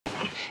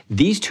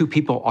These two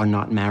people are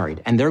not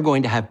married, and they're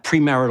going to have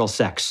premarital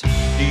sex.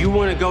 Do you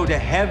want to go to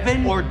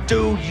heaven, or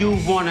do you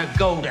want to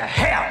go to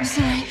hell? I'm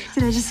sorry.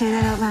 Did I just say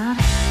that out loud?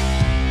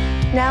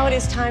 Now it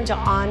is time to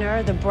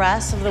honor the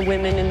breasts of the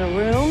women in the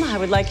room. I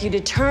would like you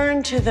to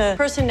turn to the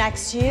person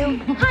next to you.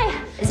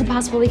 Hi. Is it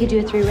possible we could do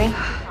a three-way?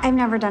 I've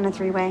never done a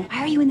three-way. Why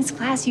are you in this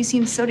class? You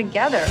seem so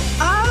together.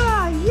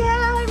 Ah,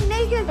 yeah, I'm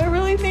naked. I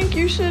really think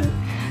you should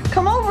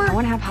come over. I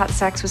want to have hot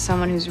sex with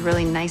someone who's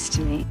really nice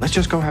to me. Let's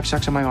just go have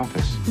sex in my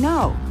office.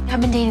 No.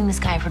 I've been dating this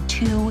guy for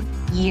 2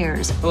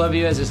 years. I love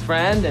you as his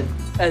friend and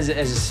as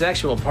a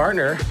sexual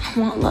partner. I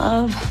want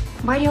love.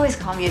 Why do you always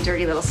call me a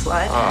dirty little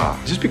slut?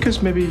 Just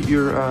because maybe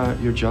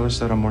you're jealous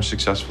that I'm more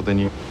successful than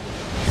you.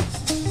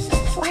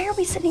 Why are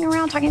we sitting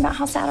around talking about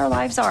how sad our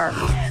lives are?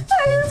 I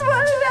just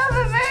wanted to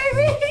have a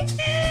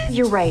baby.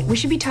 You're right. We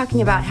should be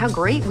talking about how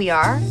great we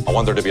are. I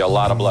want there to be a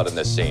lot of blood in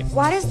this scene.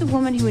 Why does the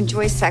woman who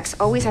enjoys sex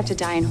always have to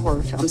die in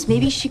horror films?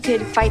 Maybe she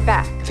could fight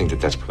back. I think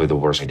that's probably the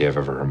worst idea I've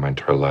ever heard in my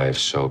entire life,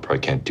 so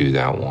probably can't do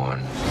that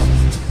one.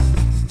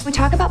 We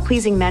talk about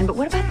pleasing men, but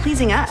what about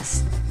pleasing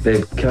us?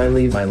 Babe, can I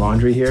leave my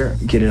laundry here?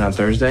 Get in on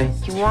Thursday?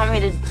 You want me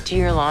to do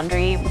your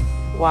laundry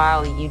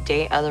while you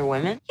date other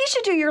women? You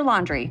should do your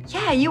laundry.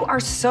 Yeah, you are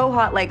so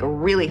hot, like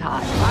really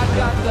hot.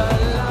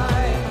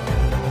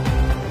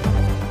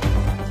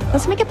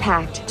 Let's make a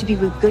pact to be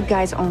with good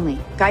guys only.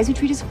 Guys who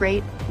treat us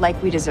great,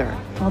 like we deserve.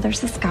 Well, there's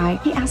this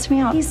guy. He asked me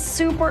out. He's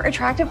super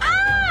attractive.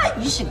 Ah!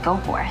 You should go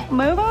for it.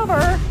 Move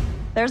over.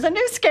 There's a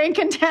new skank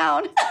in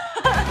town.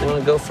 You want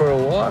to go for a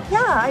walk?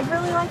 Yeah, I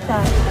really like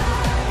that.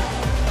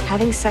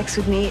 Having sex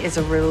with me is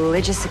a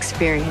religious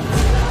experience.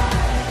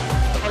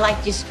 I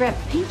liked your script.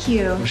 Thank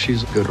you.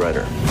 She's a good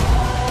writer.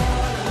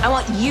 I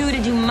want you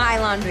to do my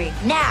laundry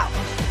now.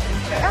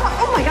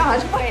 Oh my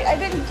gosh, wait, I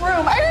didn't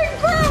groom.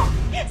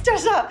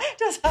 Dress up.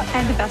 I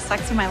had the best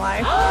sex of my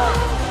life.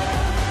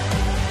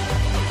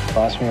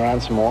 Boss me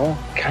around some more?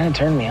 Kind of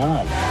turned me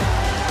on.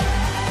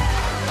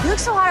 You look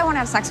so hot, I want to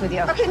have sex with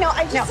you. Okay, no,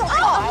 I just...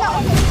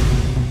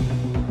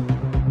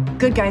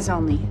 Good guys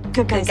only.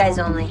 Good guys Guys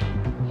only.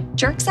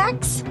 Jerk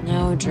sex?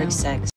 No jerk sex.